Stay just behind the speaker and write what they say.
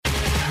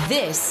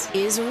This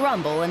is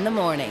Rumble in the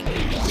Morning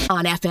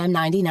on FM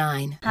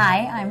 99.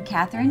 Hi, I'm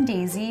Catherine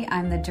Daisy.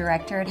 I'm the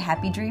director at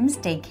Happy Dreams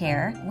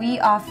Daycare. We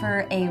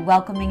offer a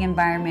welcoming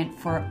environment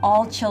for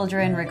all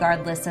children,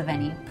 regardless of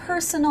any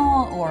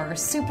personal or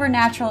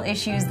supernatural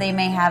issues they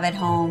may have at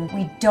home.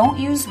 We don't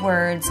use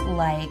words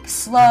like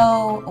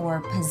slow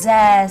or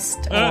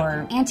possessed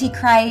or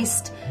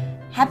antichrist.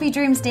 Happy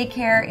Dreams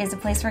Daycare is a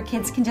place where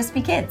kids can just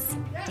be kids.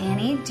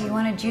 Danny, do you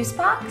want a juice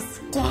box?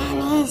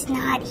 Danny's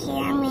not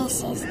here,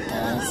 Mrs.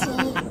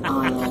 Daisy.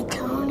 Only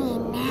Tony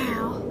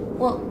now.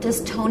 Well,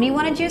 does Tony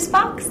want a juice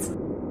box?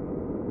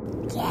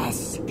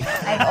 Yes.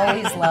 I've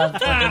always loved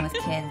working with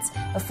kids.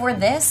 Before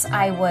this,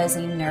 I was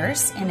a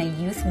nurse in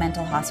a youth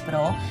mental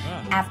hospital.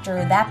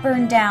 After that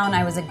burned down,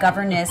 I was a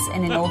governess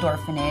in an old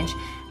orphanage.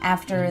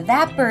 After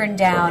that burned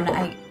down,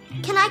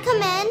 Can I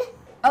come in?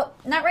 Oh,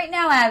 not right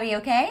now, Abby,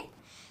 okay?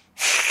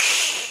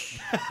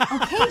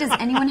 Okay, does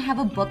anyone have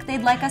a book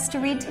they'd like us to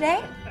read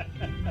today?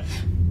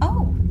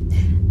 Oh,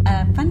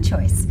 fun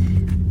choice.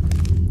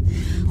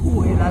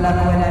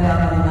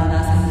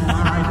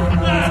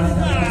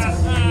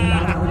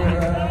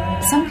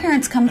 Some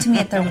parents come to me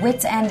at their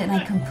wits' end, and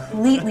I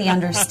completely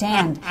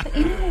understand. But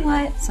you know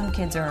what? Some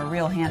kids are a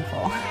real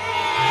handful.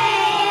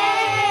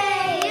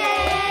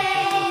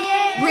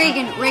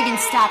 Reagan,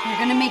 stop. You're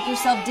going to make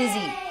yourself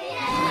dizzy.